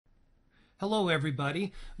Hello,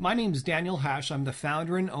 everybody. My name is Daniel Hash. I'm the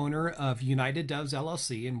founder and owner of United Doves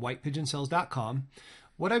LLC and whitepigeonsales.com.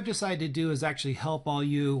 What I've decided to do is actually help all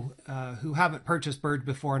you who haven't purchased birds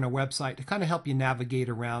before on a website to kind of help you navigate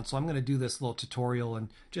around. So I'm going to do this little tutorial and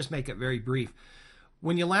just make it very brief.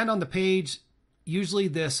 When you land on the page, usually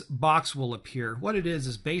this box will appear. What it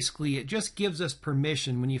is basically it just gives us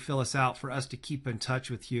permission when you fill us out for us to keep in touch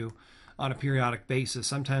with you on a periodic basis.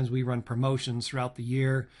 Sometimes we run promotions throughout the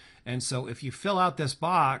year. And so if you fill out this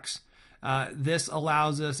box, this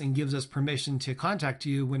allows us and gives us permission to contact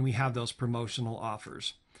you when we have those promotional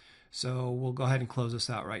offers. So we'll go ahead and close this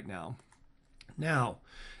out right now. Now,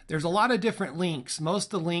 there's a lot of different links.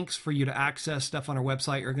 Most of the links for you to access stuff on our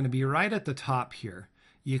website are going to be right at the top here.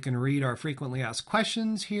 You can read our frequently asked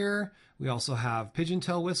questions here. We also have pigeon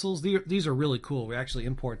tail whistles. These are really cool. We actually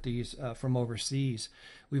import these from overseas.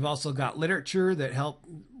 We've also got literature that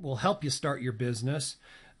will help you start your business.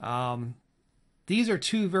 These are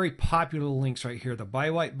two very popular links right here, the Buy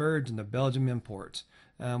White Birds and the Belgium Imports.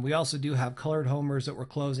 We also do have colored homers that we're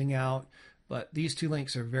closing out, but these two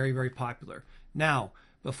links are very, very popular. Now,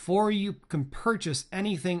 before you can purchase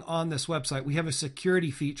anything on this website, we have a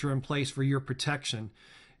security feature in place for your protection.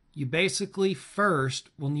 You basically first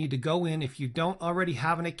will need to go in. If you don't already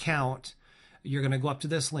have an account, you're going to go up to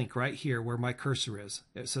this link right here where my cursor is.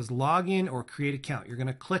 It says log in or create account. You're going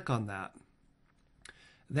to click on that.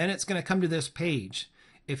 Then it's going to come to this page.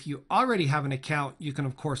 If you already have an account, you can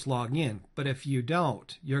of course log in. But if you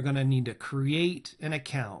don't, you're going to need to create an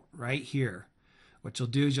account right here. What you'll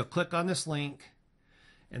do is you'll click on this link,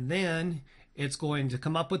 and then it's going to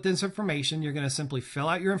come up with this information. You're going to simply fill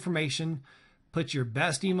out your information, put your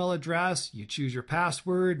best email address, you choose your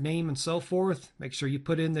password, name, and so forth. Make sure you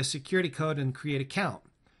put in the security code and create account.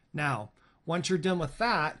 Now, once you're done with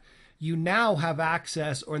that, you now have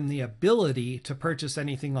access or the ability to purchase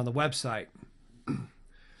anything on the website.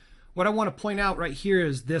 What I want to point out right here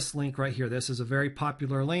is this link right here. This is a very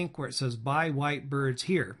popular link where it says Buy White Birds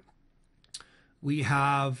here. We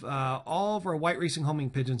have all of our white racing homing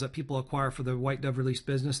pigeons that people acquire for the white dove release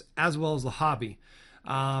business, as well as the hobby.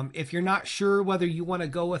 If you're not sure whether you want to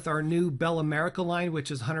go with our new Bell America line, which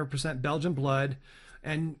is 100% Belgian blood,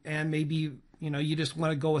 and maybe you just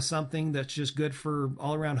want to go with something that's just good for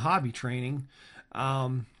all-around hobby training,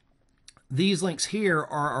 these links here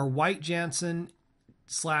are our White Jansen /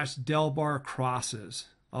 Delbar crosses,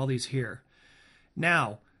 all these here.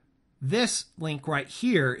 Now, this link right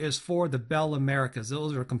here is for the Bell Americas.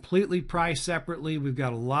 Those are completely priced separately. We've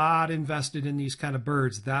got a lot invested in these kind of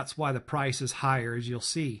birds. That's why the price is higher, as you'll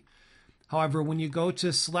see. However, when you go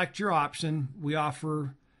to select your option, we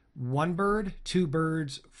offer 1 bird, 2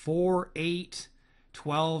 birds, 4, 8,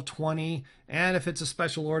 12, 20, and if it's a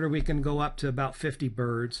special order, we can go up to about 50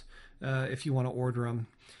 birds if you want to order them.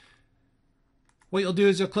 What you'll do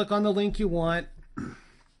is you'll click on the link you want.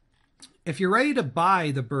 If you're ready to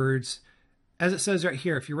buy the birds, as it says right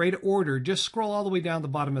here, if you're ready to order, just scroll all the way down the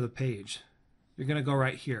bottom of the page. You're going to go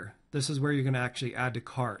right here. This is where you're going to actually add to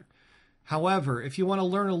cart. However, if you want to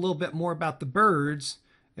learn a little bit more about the birds,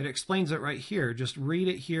 it explains it right here. Just read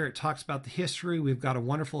it here. It talks about the history. We've got a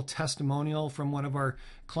wonderful testimonial from one of our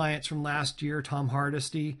clients from last year, Tom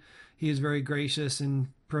Hardesty. He is very gracious in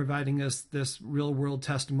providing us this real-world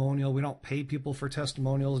testimonial. We don't pay people for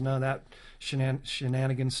testimonials, none of that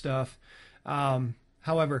shenanigan stuff.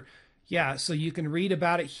 However, yeah, so you can read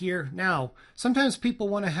about it here. Now, sometimes people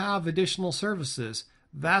want to have additional services.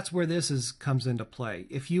 That's where this comes into play.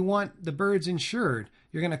 If you want the birds insured,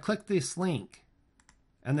 you're going to click this link,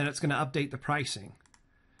 and then it's going to update the pricing.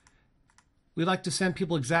 We like to send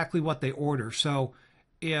people exactly what they order. So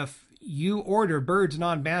if you order birds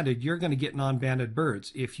non-banded, you're going to get non-banded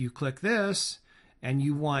birds. If you click this and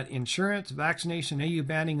you want insurance, vaccination, AU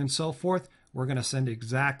banding, and so forth, we're going to send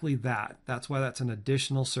exactly that. That's why that's an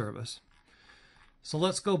additional service. So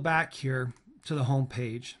let's go back here to the home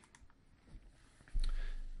page.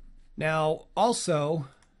 Now, also,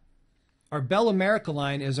 our Bell America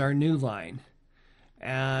line is our new line.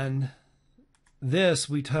 And this,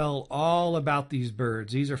 we tell all about these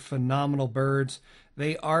birds. These are phenomenal birds.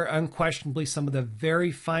 They are unquestionably some of the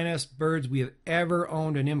very finest birds we have ever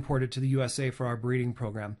owned and imported to the USA for our breeding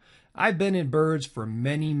program. I've been in birds for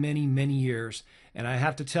many, many, many years, and I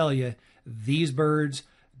have to tell you, these birds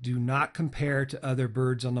do not compare to other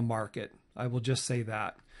birds on the market. I will just say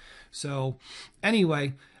that. So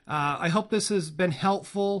anyway, I hope this has been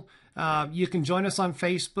helpful. You can join us on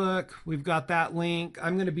Facebook. We've got that link.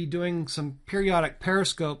 I'm going to be doing some periodic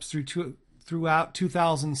periscopes through throughout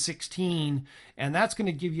 2016, and that's going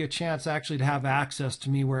to give you a chance actually to have access to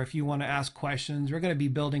me, where if you want to ask questions, we're going to be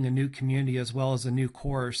building a new community as well as a new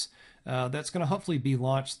course that's going to hopefully be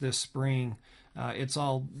launched this spring. It's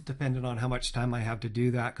all dependent on how much time I have to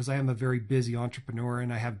do that, because I am a very busy entrepreneur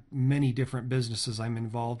and I have many different businesses I'm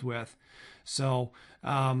involved with. So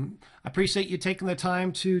I appreciate you taking the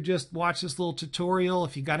time to just watch this little tutorial.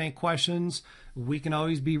 If you got any questions, we can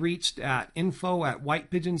always be reached at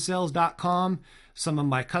info@whitepigeonsales.com. Some of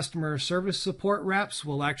my customer service support reps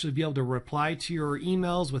will actually be able to reply to your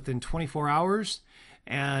emails within 24 hours.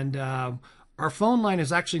 And our phone line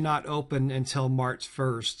is actually not open until March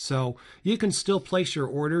 1st, so you can still place your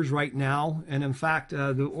orders right now. And in fact,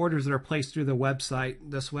 the orders that are placed through the website,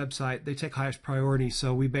 this website, they take highest priority,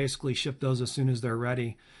 so we basically ship those as soon as they're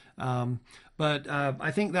ready. But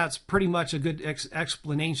I think that's pretty much a good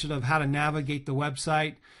explanation of how to navigate the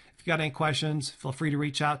website. If you got any questions, feel free to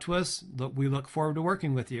reach out to us. We look forward to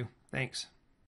working with you. Thanks.